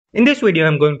In this video,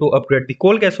 I'm going to upgrade the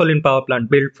coal gasoline power plant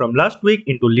build from last week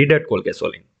into leaded coal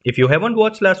gasoline. If you haven't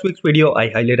watched last week's video, I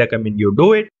highly recommend you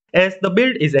do it, as the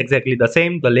build is exactly the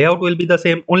same, the layout will be the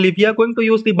same, only we are going to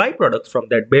use the byproducts from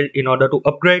that build in order to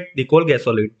upgrade the coal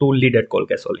gasoline to leaded coal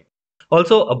gasoline.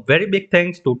 Also, a very big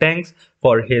thanks to Tanks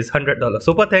for his $100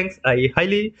 super thanks. I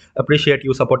highly appreciate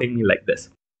you supporting me like this.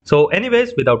 So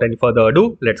anyways, without any further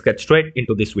ado, let's get straight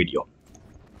into this video.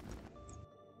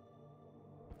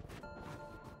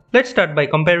 Let's start by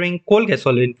comparing coal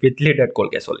gasoline with leaded coal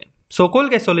gasoline. So coal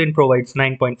gasoline provides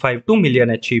 9.52 million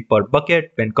HE per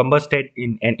bucket when combusted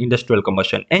in an industrial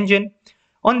combustion engine.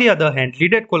 On the other hand,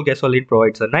 leaded coal gasoline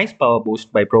provides a nice power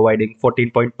boost by providing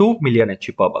 14.2 million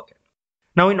HE per bucket.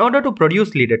 Now in order to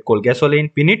produce leaded coal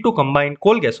gasoline, we need to combine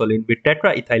coal gasoline with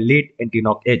Tetraethyllead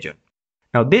Antiknock agent.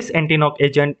 Now this Antiknock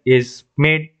agent is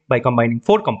made by combining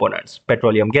 4 components: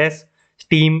 petroleum gas,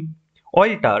 steam,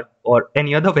 oil tar or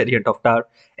any other variant of tar,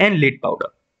 and lead powder.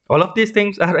 All of these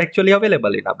things are actually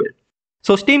available in our build.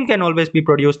 So steam can always be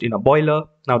produced in a boiler.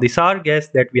 Now the sour gas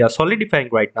that we are solidifying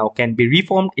right now can be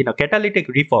reformed in a catalytic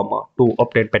reformer to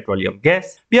obtain petroleum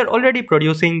gas. We are already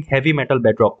producing heavy metal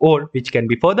bedrock ore, which can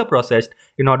be further processed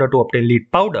in order to obtain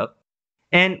lead powder.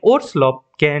 And ore slop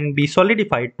can be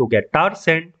solidified to get tar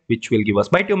sand, which will give us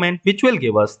bitumen, which will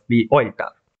give us the oil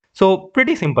tar. So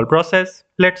pretty simple process.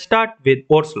 Let's start with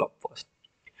ore slop first.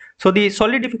 So the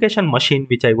solidification machine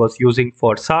which I was using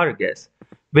for sour gas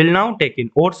will now take in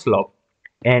ore slop,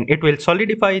 and it will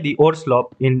solidify the ore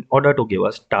slop in order to give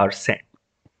us tar sand.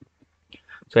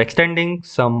 So extending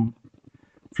some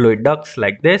fluid ducts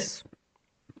like this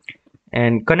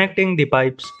and connecting the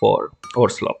pipes for ore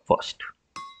slop first.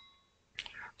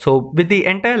 So with the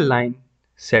entire line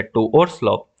set to ore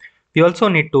slop, we also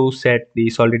need to set the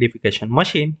solidification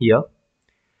machine here,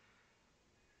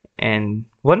 and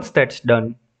once that's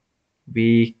done,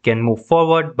 we can move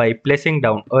forward by placing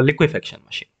down a liquefaction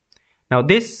machine. Now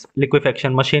this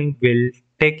liquefaction machine will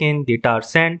take in the tar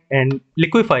sand and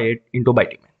liquefy it into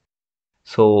bitumen.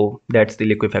 So that's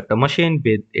the liquefactor machine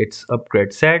with its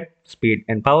upgrade set, speed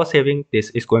and power saving. This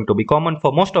is going to be common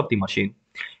for most of the machine.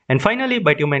 And finally,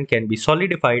 bitumen can be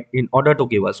solidified in order to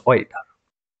give us oil tar.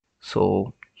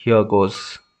 So here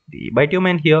goes the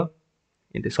bitumen here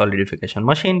in the solidification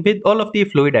machine. With all of the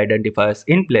fluid identifiers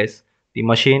in place, the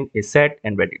machine is set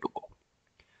and ready to go.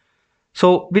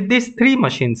 So with these 3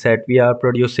 machines set, we are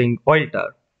producing oil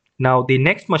tar. Now the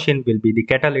next machine will be the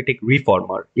catalytic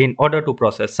reformer in order to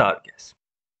process sour gas.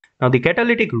 Now the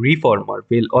catalytic reformer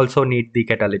will also need the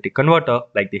catalytic converter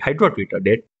like the hydrotreater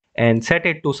did, and set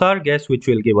it to sour gas, which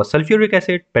will give us sulfuric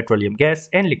acid, petroleum gas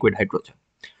and liquid hydrogen.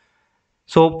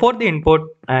 So for the input,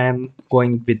 I am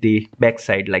going with the back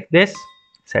side like this,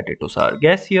 set it to sour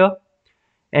gas here,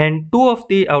 and 2 of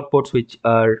the outputs, which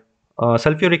are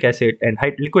sulfuric acid and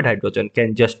liquid hydrogen,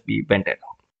 can just be vented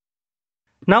out.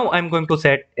 Now I'm going to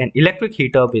set an electric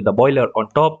heater with a boiler on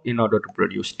top in order to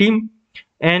produce steam,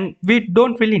 and we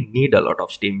don't really need a lot of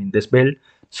steam in this build,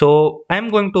 so I'm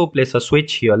going to place a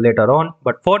switch here later on,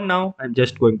 but for now I'm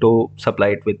just going to supply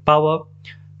it with power,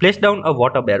 place down a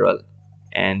water barrel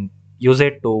and use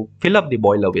it to fill up the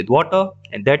boiler with water,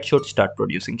 and that should start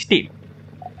producing steam.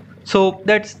 So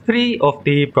that's 3 of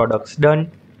the products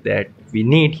done that we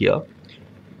need here,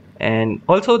 and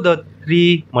also the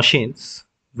 3 machines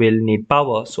will need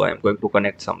power, so I'm going to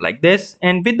connect some like this.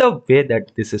 And with the way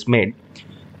that this is made,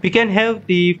 we can have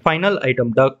the final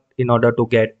item duct in order to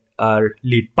get our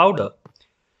lead powder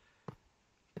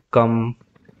come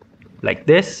like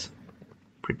this,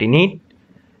 pretty neat,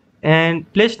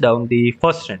 and place down the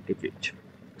first centrifuge.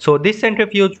 So this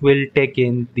centrifuge will take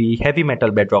in the heavy metal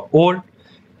bedrock ore,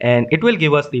 and it will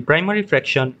give us the primary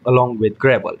fraction along with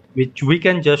gravel, which we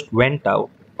can just vent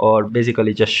out or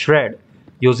basically just shred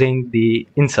using the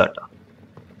inserter.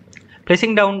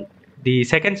 Placing down the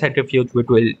second centrifuge, which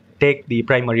will take the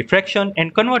primary fraction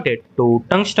and convert it to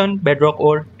tungsten bedrock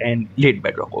ore and lead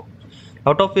bedrock ore,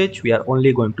 out of which we are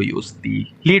only going to use the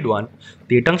lead one.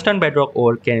 The tungsten bedrock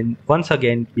ore can once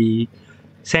again be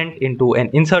sent into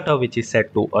an inserter which is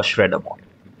set to a shredder mode,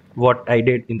 what I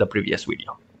did in the previous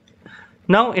video.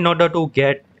 Now in order to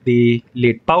get the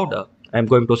lead powder, I'm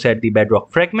going to set the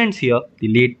bedrock fragments here, the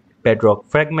lead bedrock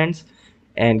fragments,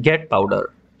 and get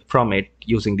powder from it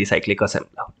using the cyclic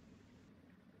assembler.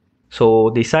 So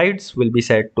the sides will be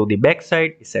set to the back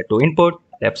side is set to input,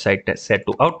 left side is set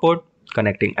to output,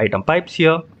 connecting item pipes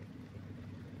here,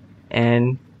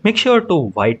 and make sure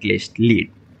to whitelist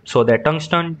lead so that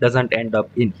tungsten doesn't end up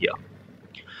in here.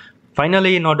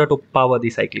 Finally, in order to power the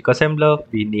cyclic assembler,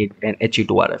 we need an HE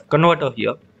to RF converter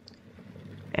here,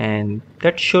 and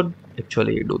that should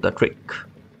actually do the trick.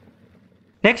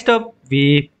 Next up,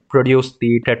 we produce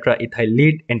the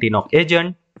tetraethyllead Antiknock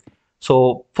agent.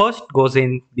 So first goes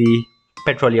in the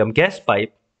petroleum gas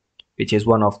pipe, which is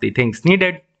one of the things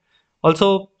needed.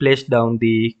 Also place down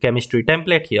the chemistry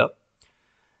template here.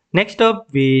 Next up,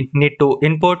 we need to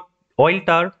input oil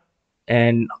tar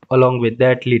and along with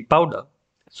that lead powder.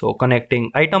 So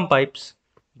connecting item pipes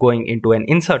going into an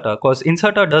inserter, because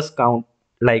inserter does count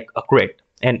like a crate,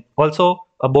 and also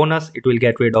a bonus, it will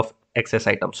get rid of excess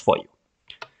items for you.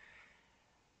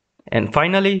 And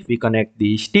finally, we connect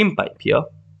the steam pipe here.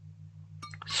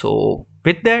 So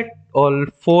with that, all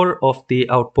four of the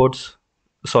inputs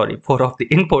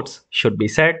should be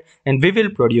set, and we will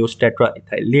produce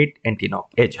tetraethyllead Antiknock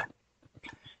agent.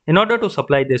 In order to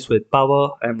supply this with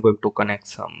power, I'm going to connect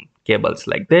some cables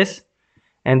like this,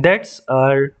 and that's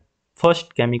our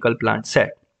first chemical plant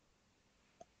set.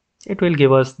 It will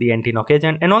give us the Antiknock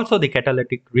agent, and also the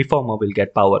catalytic reformer will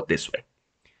get power this way.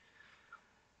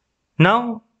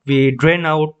 Now we drain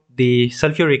out the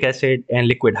sulfuric acid and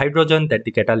liquid hydrogen that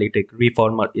the catalytic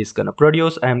reformer is going to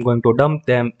produce. I am going to dump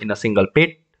them in a single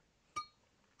pit,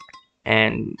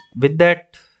 and with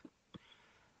that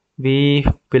we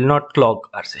will not clog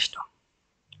our system.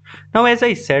 Now, as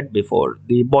I said before,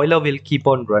 the boiler will keep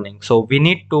on running, so we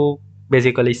need to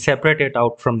basically separate it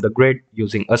out from the grid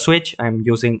using a switch. I'm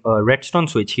using a redstone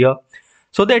switch here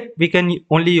so that we can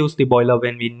only use the boiler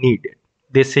when we need it.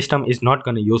 This system is not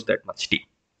going to use that much steam.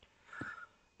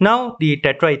 Now the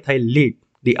tetraethyllead,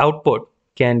 the output,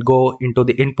 can go into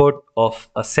the input of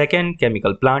a second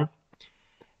chemical plant,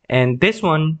 and this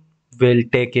one will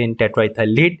take in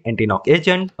tetraethyllead Antiknock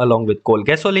agent along with coal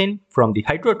gasoline from the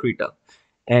hydrotreater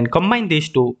and combine these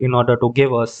two in order to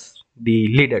give us the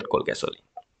leaded coal gasoline.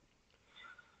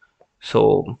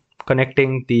 So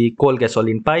connecting the coal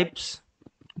gasoline pipes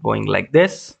going like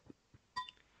this,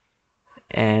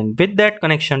 and with that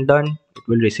connection done, it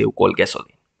will receive coal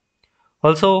gasoline.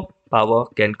 Also, power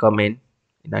can come in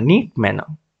a neat manner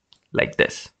like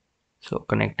this. So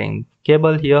connecting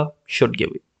cable here should give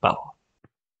it power.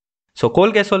 So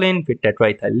coal gasoline with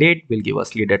tetraethyllead will give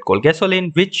us leaded coal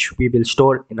gasoline, which we will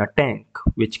store in a tank,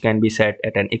 which can be set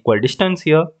at an equal distance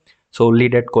here. So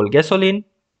leaded coal gasoline,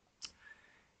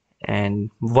 and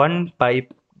one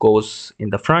pipe goes in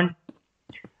the front.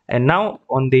 And now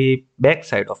on the back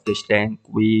side of this tank,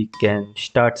 we can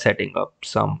start setting up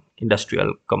some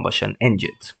industrial combustion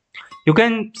engines. You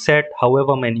can set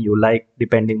however many you like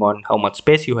depending on how much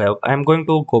space you have. I'm going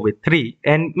to go with 3,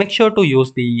 and make sure to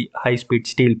use the high-speed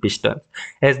steel pistons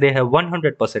as they have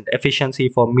 100% efficiency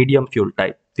for medium fuel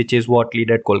type, which is what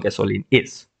leaded coal gasoline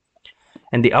is.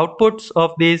 And the outputs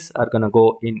of these are gonna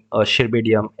go in a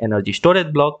Shirbidium energy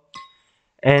storage block,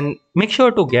 and make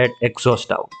sure to get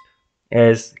exhaust out,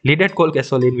 as leaded coal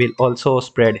gasoline will also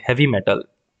spread heavy metal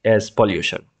as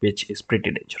pollution, which is pretty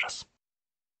dangerous.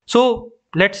 So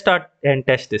let's start and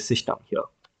test this system here.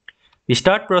 We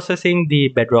start processing the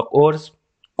bedrock ores.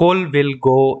 Coal will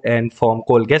go and form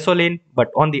coal gasoline,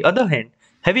 but on the other hand,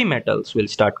 heavy metals will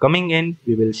start coming in.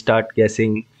 We will start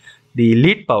gassing the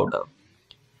lead powder,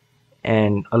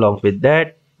 and along with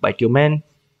that bitumen,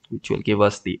 which will give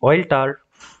us the oil tar,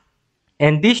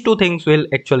 and these two things will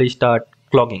actually start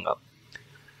clogging up.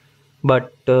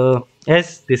 But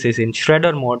as this is in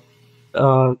shredder mode,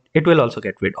 it will also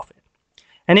get rid of it.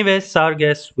 Anyways, sour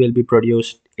gas will be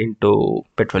produced into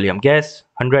petroleum gas.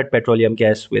 100 petroleum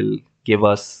gas will give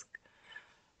us,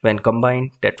 when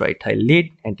combined,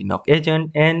 tetraethyllead Antiknock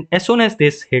agent, and as soon as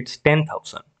this hits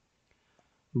 10,000,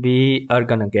 we are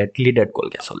gonna get leaded coal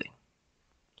gasoline.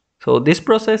 So this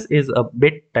process is a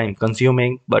bit time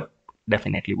consuming, but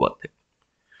definitely worth it.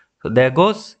 So there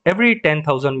goes. Every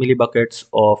 10,000 millibuckets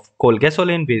of coal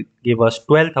gasoline will give us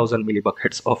 12,000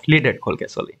 millibuckets of leaded coal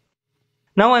gasoline.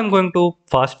 Now I'm going to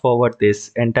fast forward this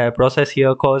entire process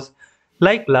here, because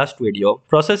like last video,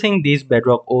 processing these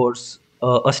bedrock ores,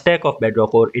 a stack of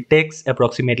bedrock ore, it takes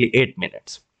approximately 8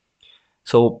 minutes.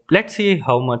 So let's see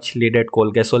how much leaded coal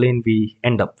gasoline we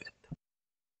end up with.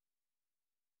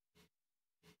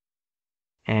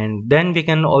 And then we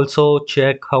can also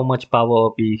check how much power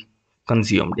we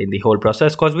consumed in the whole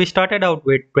process, because we started out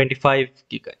with 25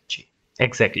 GHz.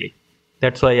 Exactly.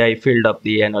 That's why I filled up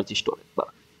the energy storage bar.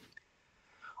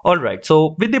 Alright,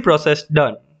 so with the process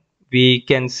done, we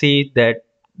can see that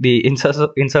the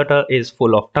inserter is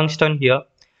full of tungsten here,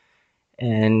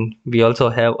 and we also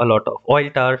have a lot of oil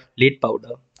tar, lead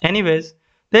powder. Anyways,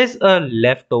 there's a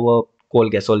leftover coal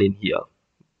gasoline here.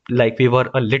 Like we were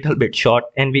a little bit short,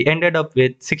 and we ended up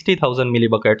with 60,000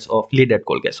 millibuckets of leaded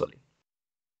coal gasoline.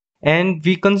 And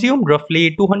we consumed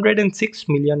roughly 206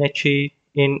 million HE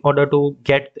in order to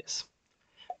get this.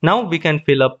 Now we can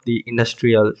fill up the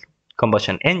industrial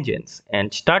combustion engines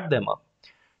and start them up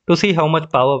to see how much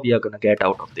power we are going to get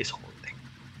out of this whole thing.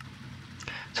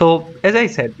 So as I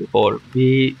said before,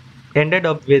 we ended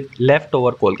up with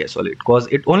leftover coal gasoline because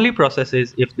it only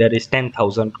processes if there is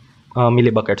 10,000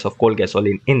 millibuckets of coal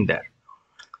gasoline in there.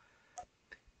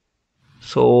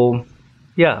 So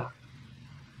yeah,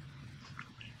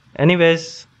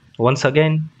 anyways, once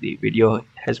again the video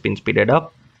has been speeded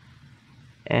up,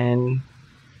 and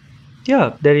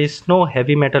yeah, there is no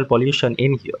heavy metal pollution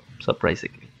in here,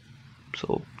 surprisingly,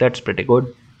 so that's pretty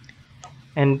good.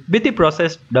 And with the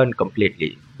process done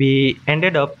completely, we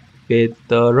ended up with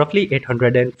roughly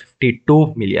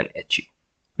 852 million HE,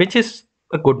 which is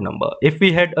a good number. If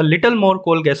we had a little more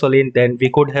coal gasoline, then we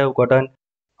could have gotten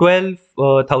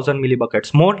 12,000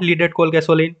 millibuckets more leaded coal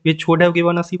gasoline, which would have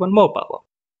given us even more power.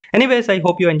 Anyways, I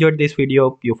hope you enjoyed this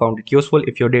video, you found it useful.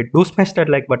 If you did, do smash that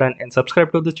like button and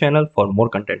subscribe to the channel for more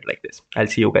content like this. I'll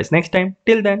see you guys next time.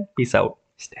 Till then, peace out,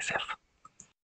 stay safe.